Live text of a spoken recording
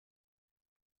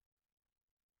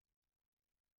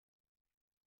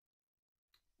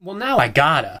Well, now I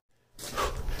gotta. Does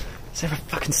it ever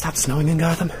fucking stop snowing in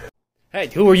Gotham? Hey,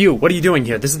 who are you? What are you doing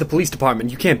here? This is the police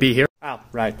department. You can't be here. Oh,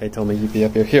 right. They told me you'd be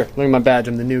up here. Here, look at my badge.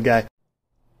 I'm the new guy.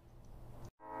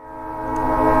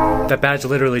 That badge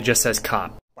literally just says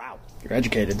cop. Wow, you're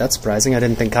educated. That's surprising. I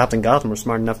didn't think cops in Gotham were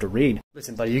smart enough to read.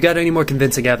 Listen, buddy, you got any more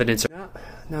convincing evidence?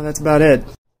 No, that's about it.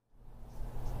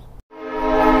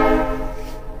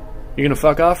 You gonna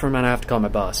fuck off, or am I gonna have to call my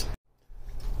boss?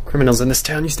 Criminals in this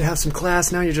town used to have some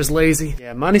class, now you're just lazy.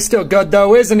 Yeah, money's still good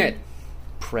though, isn't it?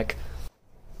 Prick.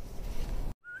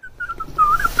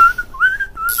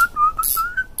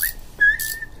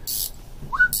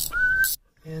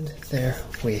 And there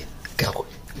we go.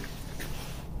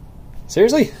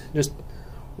 Seriously? Just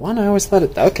one? I always thought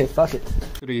it... Okay, fuck it.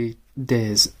 3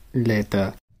 days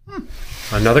later.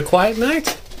 Another quiet night?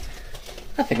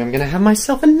 I think I'm gonna have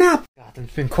myself a nap.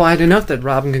 Gotham's been quiet enough that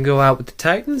Robin can go out with the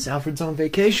Titans, Alfred's on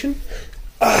vacation,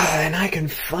 and I can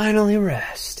finally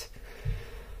rest.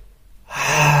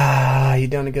 You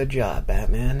done a good job,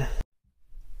 Batman.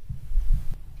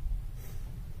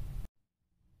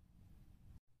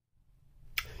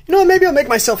 You know what, maybe I'll make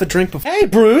myself a drink before— Hey,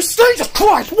 Bruce! Jesus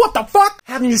Christ, what the fuck?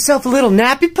 Having yourself a little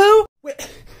nappy poo?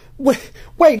 Wait.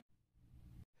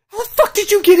 How the fuck did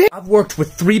you get in? I've worked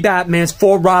with 3 Batmans,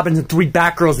 4 Robins, and 3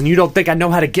 Batgirls, and you don't think I know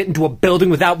how to get into a building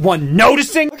without one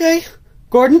noticing? Okay,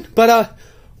 Gordon, but,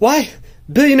 why?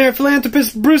 Billionaire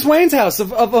philanthropist Bruce Wayne's house,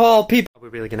 of all people. Are we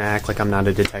really gonna act like I'm not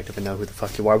a detective and know who the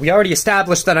fuck you are? We already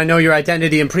established that I know your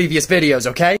identity in previous videos,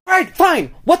 okay? Alright,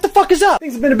 fine. What the fuck is up?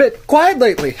 Things have been a bit quiet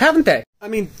lately, haven't they? I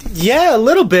mean, yeah, a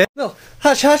little bit. Little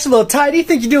hush-hush, a little tidy.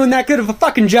 Think you're doing that good of a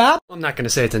fucking job? I'm not gonna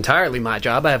say it's entirely my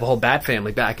job. I have a whole Bat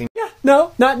family backing. Yeah,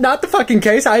 no, not the fucking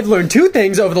case. I've learned 2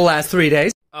 things over the last 3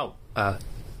 days. Oh,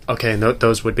 okay, and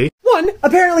those would be? 1,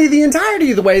 apparently the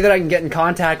entirety of the way that I can get in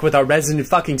contact with our resident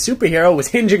fucking superhero was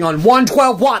hinging on one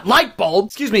 12-watt light bulb.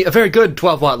 Excuse me, a very good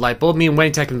 12-watt light bulb. Me and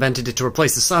Wayne Tech invented it to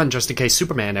replace the sun just in case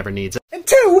Superman ever needs it. And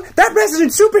 2, that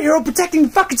resident superhero protecting the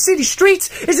fucking city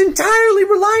streets is entirely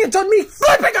reliant on me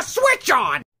flipping a switch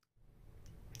on!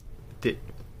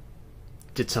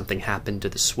 Did something happen to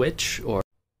the switch, or?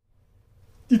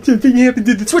 Did something happen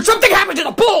to the switch? Something happened to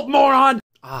the bulb, moron!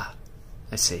 Ah,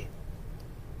 I see.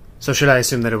 So should I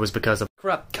assume that it was because of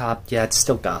corrupt cop? Yeah, it's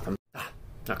still Gotham.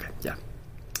 Okay, yeah.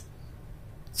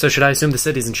 So should I assume the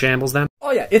city's in shambles then?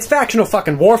 Oh yeah, it's factional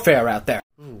fucking warfare out there.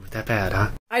 Ooh, that bad, huh?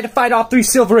 I had to fight off 3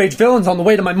 Silver Age villains on the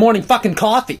way to my morning fucking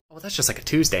coffee. Oh, that's just like a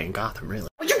Tuesday in Gotham, really.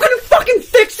 Are you gonna fucking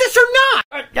fix this or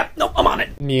not? Yep, no, I'm on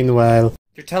it. Meanwhile...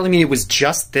 You're telling me it was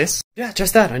just this? Yeah,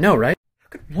 just that, I know, right? How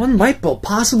could one light bulb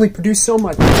possibly produce so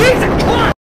much? Jesus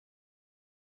Christ!